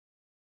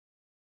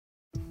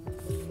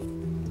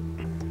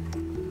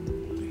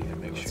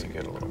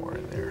get a little more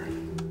in there.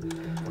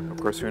 Of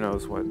course, who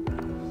knows what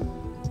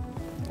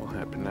will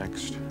happen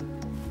next.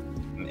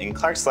 In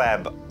Clark's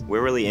lab,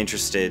 we're really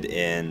interested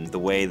in the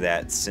way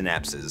that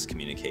synapses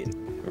communicate.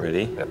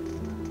 Ready? Yep.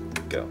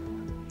 Go.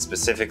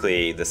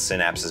 Specifically, the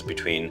synapses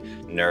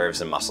between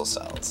nerves and muscle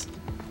cells.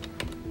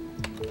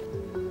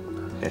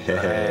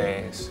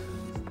 Nice.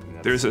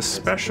 There's a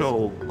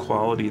special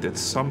quality that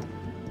some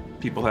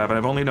people have, and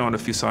I've only known a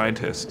few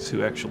scientists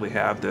who actually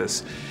have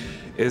this,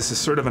 is a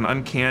sort of an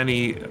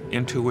uncanny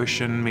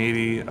intuition,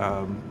 maybe,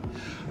 of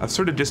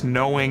sort of just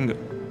knowing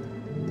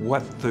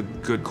what the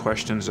good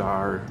questions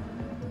are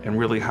and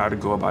really how to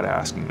go about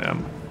asking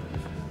them.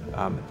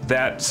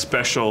 That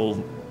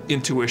special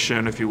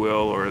intuition, if you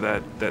will, or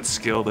that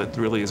skill that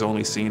really is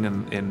only seen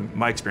in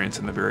my experience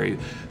in the very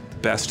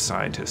best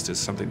scientist is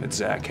something that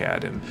Zach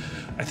had, and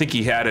I think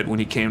he had it when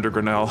he came to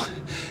Grinnell.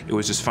 It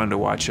was just fun to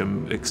watch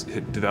him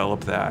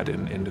develop that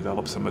and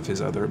develop some of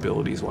his other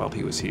abilities while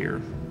he was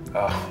here.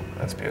 Oh,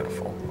 that's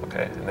beautiful.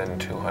 Okay, and then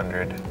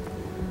 200.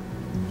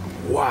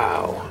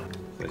 Wow.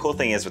 The cool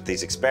thing is with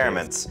these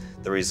experiments,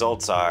 the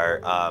results are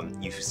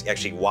you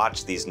actually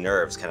watch these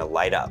nerves kind of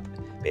light up,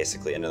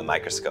 basically, under the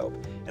microscope.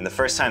 And the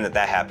first time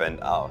that happened,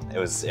 it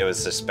was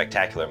a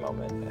spectacular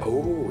moment.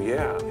 Oh,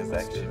 yeah.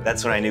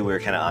 That's when I knew we were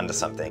kind of onto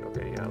something.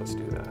 Okay, yeah, let's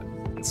do that.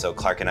 And so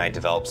Clark and I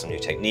developed some new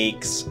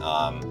techniques,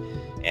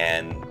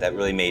 and that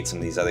really made some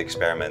of these other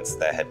experiments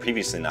that had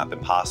previously not been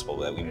possible,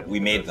 that we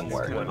made them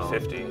work.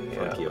 150,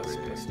 yeah.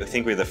 I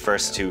think we're the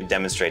first to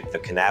demonstrate the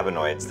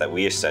cannabinoids that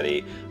we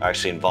study are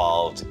actually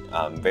involved,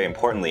 very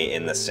importantly,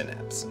 in the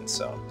synapse. And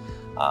so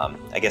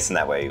I guess in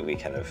that way we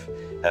kind of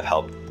have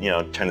helped,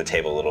 turn the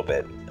table a little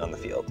bit on the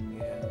field.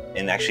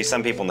 And actually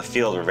some people in the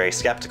field were very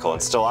skeptical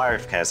and still are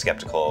kind of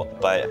skeptical,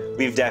 but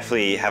we've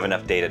definitely have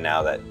enough data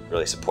now that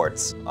really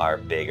supports our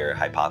bigger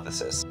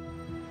hypothesis.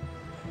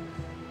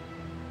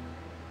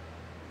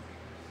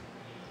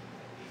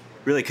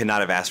 Really could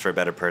not have asked for a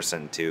better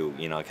person to,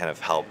 kind of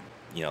help,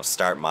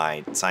 start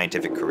my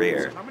scientific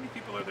career. So how many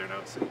people are there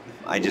now?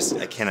 I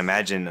can't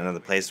imagine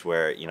another place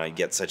where, you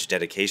get such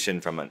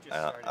dedication from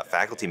a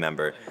faculty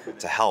member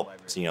to help,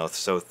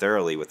 so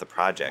thoroughly with the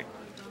project.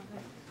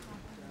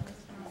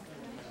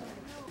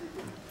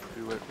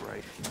 Do it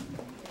right.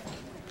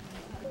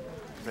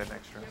 Is that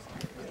extra?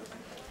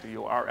 So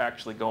you are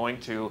actually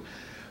going to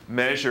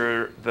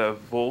measure the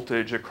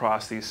voltage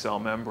across these cell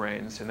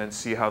membranes and then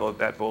see how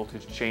that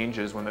voltage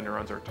changes when the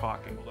neurons are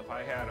talking. Well, if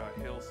I had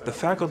a hill cell... The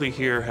faculty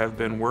here have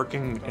been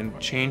working and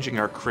changing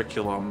our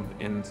curriculum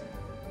in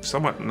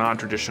somewhat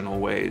non-traditional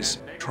ways,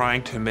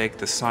 trying to make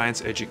the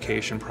science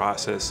education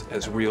process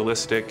as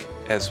realistic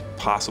as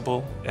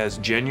possible, as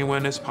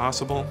genuine as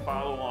possible.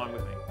 Follow along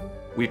with me.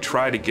 We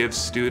try to give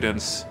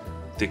students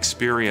the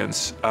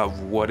experience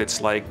of what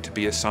it's like to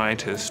be a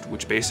scientist,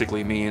 which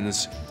basically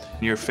means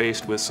you're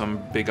faced with some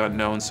big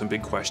unknowns, some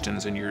big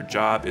questions, and your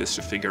job is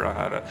to figure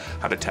out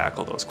how to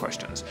tackle those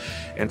questions.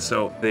 And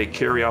so they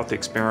carry out the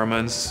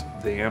experiments,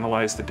 they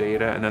analyze the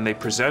data, and then they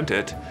present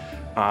it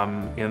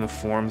in the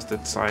forms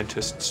that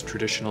scientists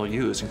traditionally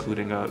use,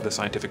 including the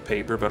scientific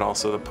paper, but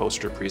also the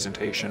poster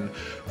presentation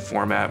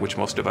format, which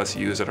most of us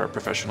use at our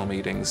professional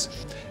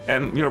meetings.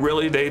 And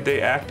really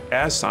they act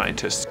as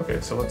scientists.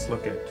 Okay, so let's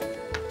look at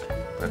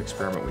that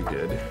experiment we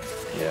did.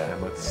 Yeah,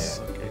 And let's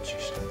look at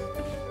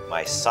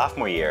My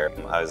sophomore year,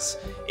 I was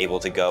able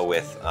to go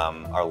with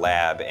our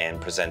lab and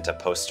present a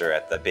poster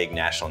at the big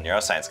National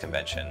Neuroscience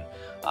Convention.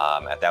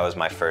 That was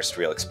my first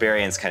real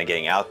experience, kind of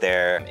getting out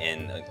there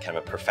in kind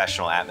of a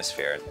professional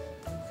atmosphere.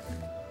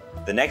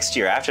 The next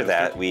year after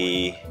that,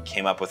 we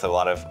came up with a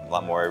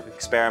lot more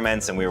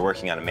experiments, and we were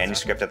working on a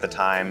manuscript at the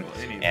time.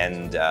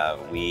 And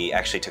we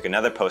actually took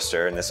another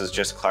poster, and this was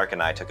just Clark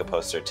and I took a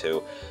poster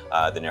to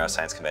the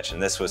Neuroscience Convention.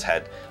 This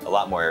had a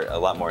lot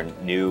more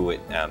new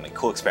and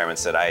cool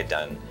experiments that I had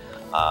done.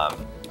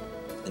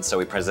 And so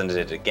we presented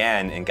it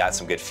again and got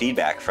some good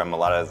feedback from a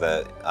lot of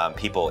the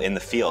people in the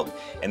field.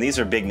 And these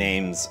are big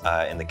names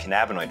in the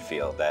cannabinoid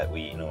field that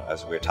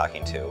as we were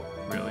talking to.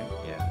 Really?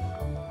 Yeah.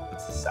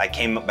 I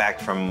came back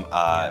from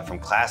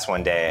class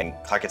one day and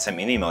Clark had sent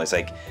me an email. He's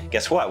like,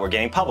 guess what? We're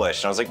getting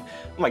published. And I was like,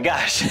 oh my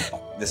gosh,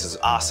 this is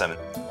awesome.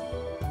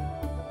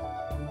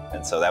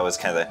 And so that was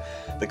kind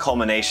of the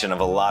culmination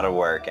of a lot of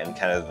work and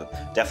kind of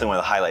definitely one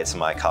of the highlights of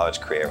my college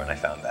career when I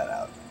found that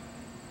out.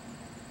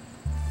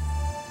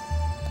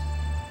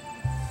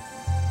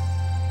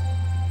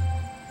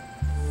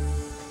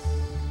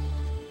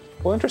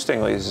 Well,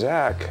 interestingly,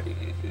 Zach,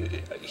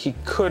 he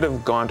could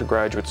have gone to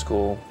graduate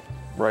school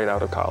right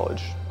out of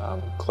college.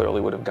 Clearly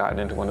would have gotten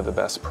into one of the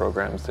best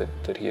programs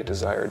that he had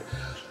desired.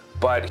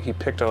 But he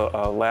picked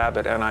a lab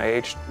at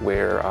NIH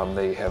where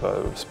they have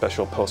a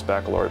special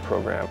post-baccalaureate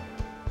program.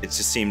 It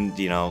just seemed,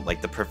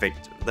 like the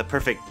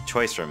perfect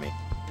choice for me.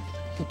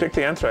 He picked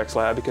the anthrax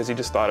lab because he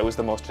just thought it was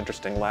the most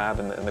interesting lab,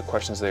 and the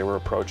questions they were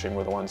approaching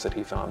were the ones that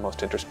he found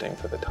most interesting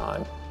for the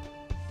time.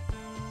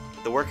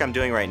 The work I'm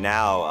doing right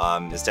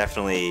now is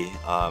definitely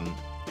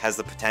has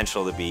the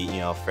potential to be,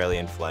 fairly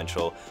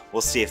influential.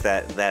 We'll see if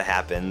that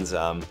happens.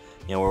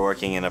 You know, we're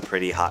working in a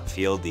pretty hot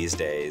field these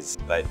days,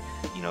 but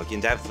you know, you can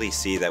definitely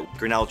see that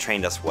Grinnell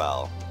trained us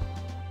well.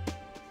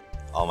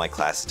 All my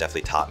classes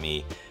definitely taught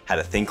me how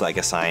to think like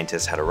a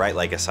scientist, how to write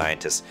like a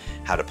scientist,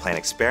 how to plan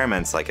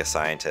experiments like a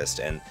scientist,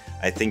 and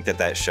I think that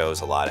that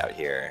shows a lot out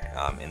here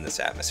in this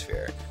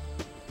atmosphere.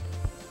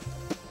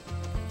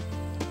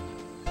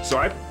 So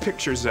I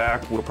picture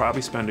Zach will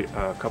probably spend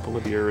a couple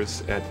of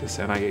years at this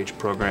NIH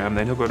program,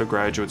 then he'll go to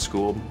graduate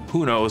school.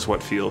 Who knows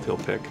what field he'll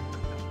pick.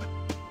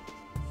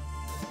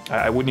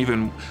 I wouldn't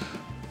even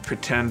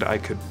pretend I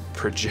could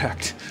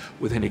project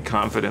with any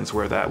confidence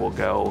where that will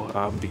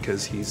go,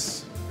 because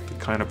he's the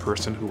kind of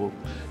person who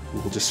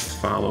will just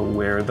follow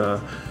where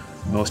the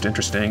most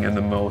interesting and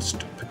the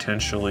most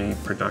potentially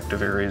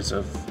productive areas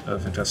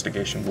of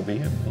investigation will be,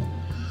 and will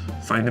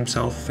find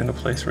himself in a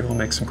place where he'll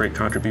make some great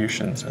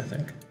contributions, I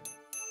think.